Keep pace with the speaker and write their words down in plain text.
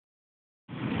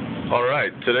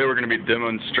Alright, today we're going to be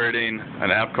demonstrating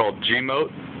an app called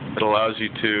Gmote. It allows you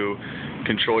to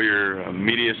control your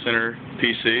media center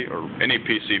PC, or any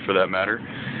PC for that matter.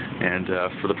 And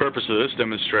for the purpose of this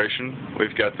demonstration,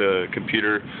 we've got the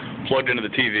computer plugged into the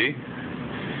TV,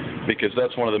 because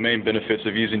that's one of the main benefits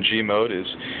of using Gmote, is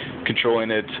controlling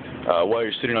it while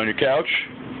you're sitting on your couch,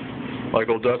 like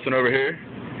old Dustin over here.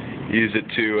 Use it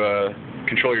to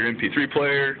control your MP3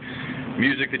 player,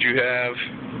 music that you have,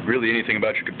 really anything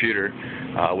about your computer,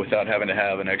 without having to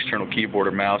have an external keyboard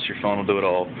or mouse. Your phone will do it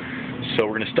all. So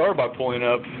we're going to start by pulling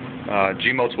up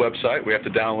Gmote's website. We have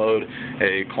to download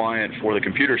a client for the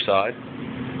computer side.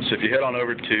 So if you head on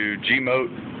over to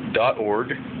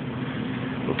gmote.org,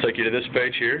 it'll take you to this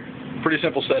page here. Pretty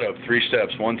simple setup, 3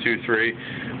 steps, 1, 2, 3.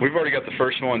 We've already got the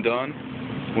first one done,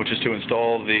 which is to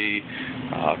install the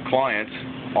client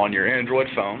on your Android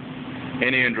phone.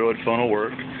 Any Android phone will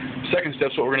work. Second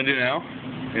step is what we're going to do now.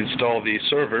 Install the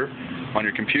server on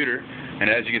your computer, and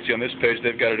as you can see on this page,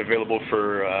 they've got it available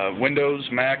for Windows,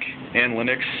 Mac, and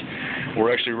Linux.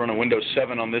 We're actually running Windows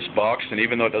 7 on this box, and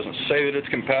even though it doesn't say that it's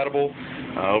compatible,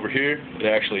 over here it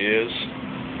actually is.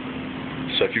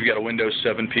 So if you've got a Windows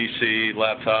 7 PC,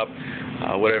 laptop,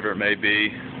 whatever it may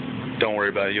be, don't worry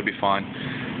about it, you'll be fine.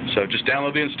 So just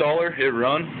download the installer, hit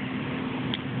run.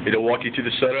 It'll walk you through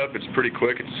the setup. It's pretty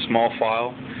quick, it's a small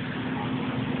file.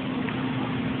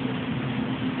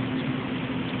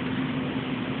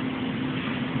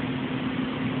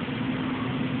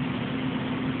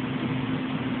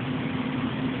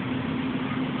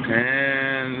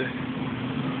 And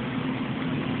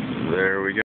there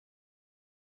we go.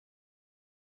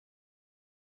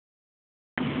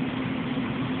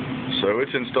 So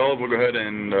it's installed. We'll go ahead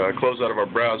and close out of our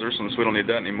browser since we don't need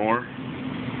that anymore,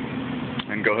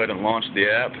 and go ahead and launch the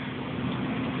app,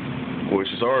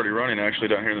 which is already running actually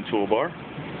down here in the toolbar.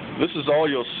 This is all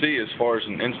you'll see as far as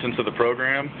an instance of the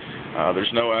program.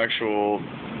 There's no actual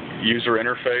user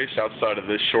interface outside of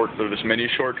this menu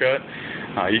shortcut.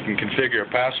 You can configure a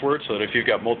password so that if you've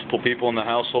got multiple people in the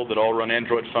household that all run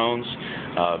Android phones,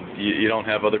 you don't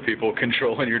have other people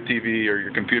controlling your TV or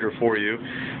your computer for you.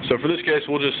 So for this case,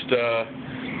 we'll just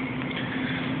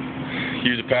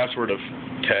use a password of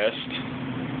test,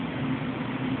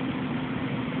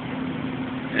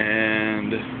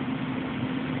 and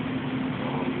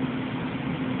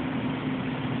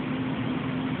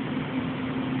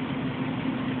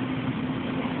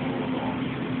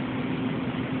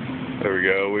there we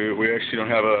go. We actually don't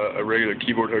have a regular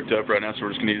keyboard hooked up right now, so we're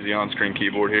just going to use the on-screen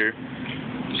keyboard here.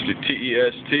 Just do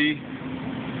TEST.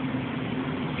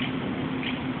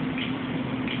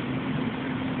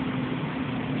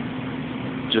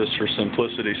 Just for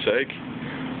simplicity's sake.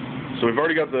 So we've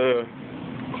already got the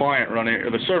client running,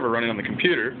 or the server running on the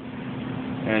computer,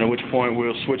 and at which point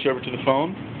we'll switch over to the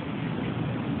phone.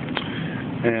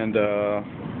 And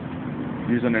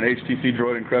using an HTC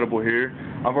Droid Incredible here.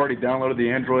 I've already downloaded the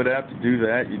Android app. To do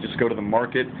that, you just go to the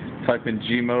market, type in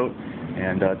Gmote,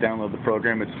 and download the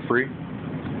program. It's free.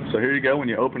 So here you go. When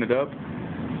you open it up,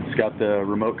 it's got the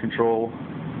remote control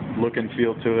look and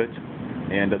feel to it.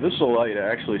 And this will allow you to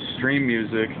actually stream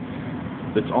music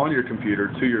that's on your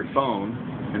computer to your phone,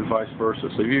 and vice versa.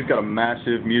 So if you've got a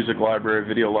massive music library,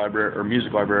 video library, or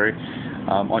music library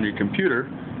on your computer,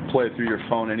 play it through your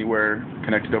phone anywhere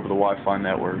connected over the Wi-Fi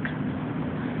network.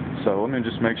 So let me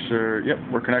just make sure, yep,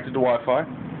 we're connected to Wi-Fi.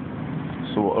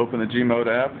 So we'll open the Gmote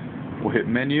app, we'll hit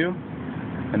menu,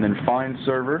 and then find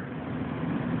server.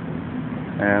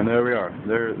 And there we are.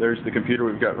 There's the computer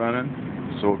we've got running.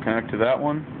 So we'll connect to that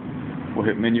one. We'll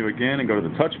hit menu again and go to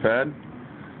the touchpad.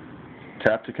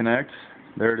 Tap to connect.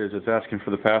 There it is. It's asking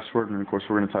for the password, and of course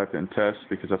we're going to type in test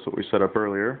because that's what we set up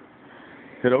earlier.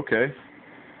 Hit OK.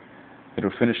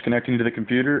 It'll finish connecting to the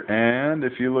computer, and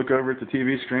if you look over at the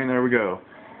TV screen, there we go.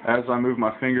 As I move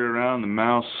my finger around, the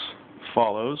mouse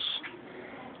follows.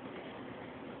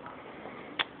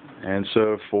 And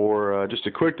so for just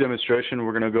a quick demonstration,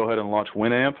 we're going to go ahead and launch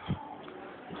Winamp,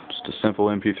 just a simple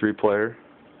MP3 player,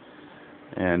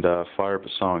 and fire up a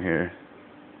song here.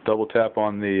 Double tap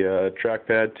on the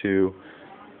trackpad to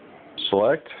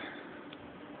select.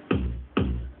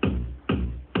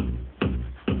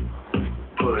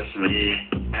 Push me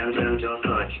and then just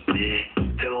touch me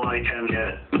till I can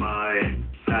get my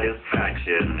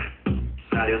satisfaction,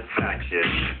 satisfaction,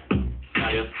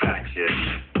 satisfaction,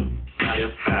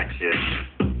 satisfaction,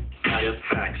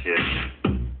 satisfaction.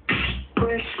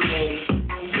 Push me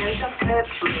and then just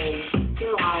touch me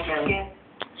till I can get.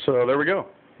 So there we go.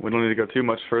 We don't need to go too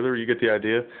much further. You get the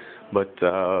idea. But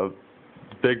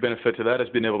big benefit to that is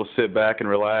being able to sit back and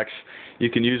relax. You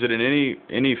can use it in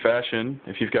any fashion.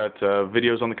 If you've got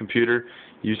videos on the computer,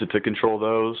 use it to control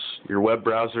those. Your web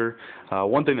browser.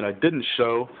 One thing that I didn't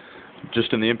show,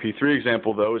 just in the MP3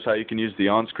 example though, is how you can use the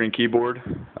on-screen keyboard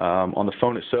on the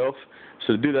phone itself.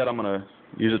 So to do that, I'm going to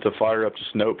use it to fire up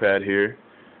just Notepad here.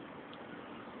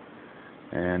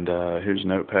 And here's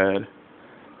Notepad.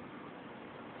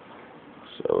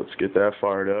 So let's get that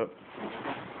fired up.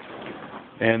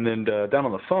 And then down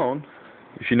on the phone,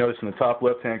 if you notice in the top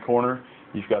left-hand corner,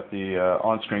 you've got the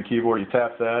on-screen keyboard. You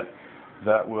tap that.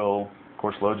 That will, of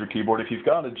course, load your keyboard. If you've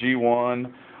got a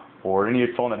G1 or any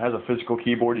phone that has a physical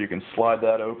keyboard, you can slide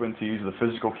that open to use the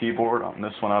physical keyboard. On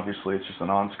this one, obviously, it's just an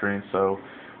on-screen, so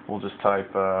we'll just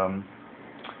type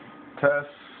test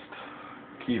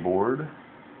keyboard.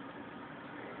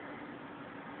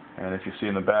 And if you see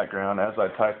in the background, as I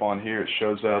type on here, it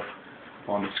shows up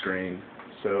on the screen.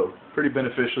 So pretty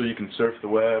beneficial. You can surf the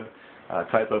web,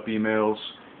 type up emails,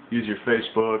 use your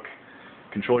Facebook,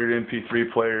 control your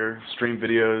MP3 player, stream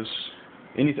videos.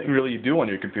 Anything really you do on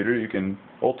your computer, you can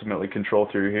ultimately control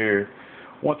through here.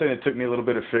 One thing that took me a little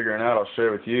bit of figuring out, I'll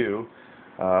share with you,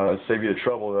 save you the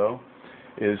trouble though,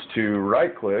 is to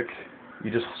right-click.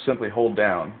 You just simply hold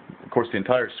down. Of course, the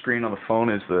entire screen on the phone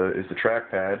is the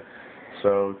trackpad.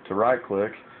 So to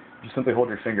right-click, you simply hold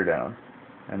your finger down,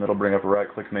 and that'll bring up a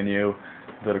right-click menu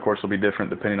that, of course, will be different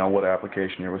depending on what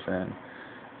application you're within.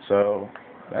 So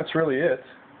that's really it.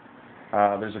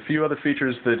 There's a few other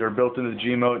features that are built into the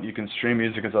Gmote. You can stream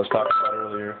music, as I was talking about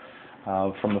earlier,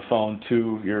 from the phone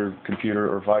to your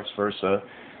computer or vice versa.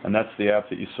 And that's the app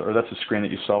that you saw, or that's the screen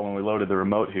that you saw when we loaded the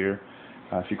remote here.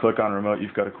 If you click on remote,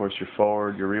 you've got, of course, your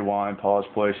forward, your rewind, pause,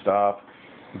 play, stop,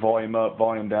 volume up,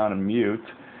 volume down, and mute.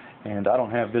 And I don't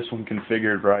have this one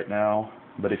configured right now,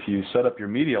 but if you set up your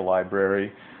media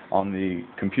library on the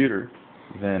computer,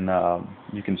 then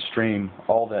you can stream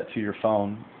all that to your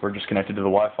phone. We're just connected to the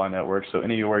Wi-Fi network, so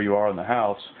anywhere you are in the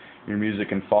house, your music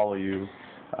can follow you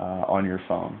on your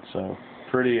phone. So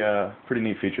pretty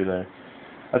neat feature there.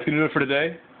 That's going to do it for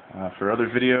today. For other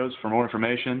videos, for more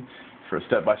information, for a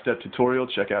step-by-step tutorial,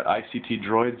 check out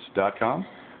ICTDroids.com.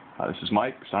 This is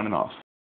Mike, signing off.